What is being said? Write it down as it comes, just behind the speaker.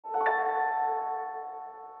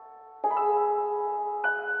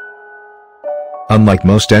Unlike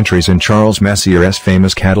most entries in Charles Messier's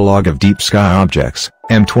famous catalogue of deep sky objects,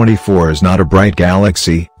 M24 is not a bright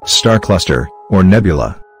galaxy, star cluster, or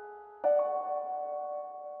nebula.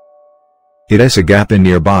 It is a gap in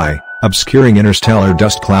nearby, obscuring interstellar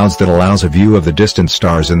dust clouds that allows a view of the distant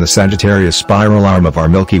stars in the Sagittarius spiral arm of our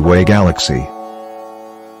Milky Way galaxy.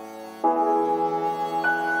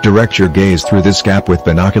 Direct your gaze through this gap with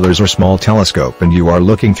binoculars or small telescope and you are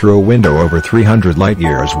looking through a window over 300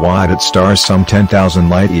 light-years wide at stars some 10,000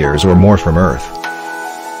 light-years or more from Earth.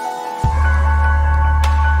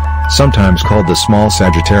 Sometimes called the Small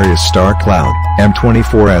Sagittarius Star Cloud,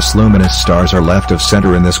 M24's luminous stars are left of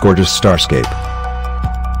center in this gorgeous starscape.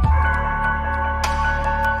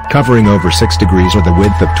 Covering over 6 degrees or the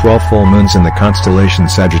width of 12 full moons in the constellation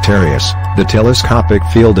Sagittarius, the telescopic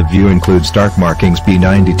field of view includes dark markings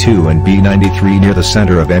B92 and B93 near the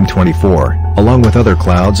center of M24, along with other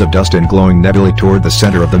clouds of dust and glowing nebulae toward the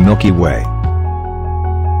center of the Milky Way.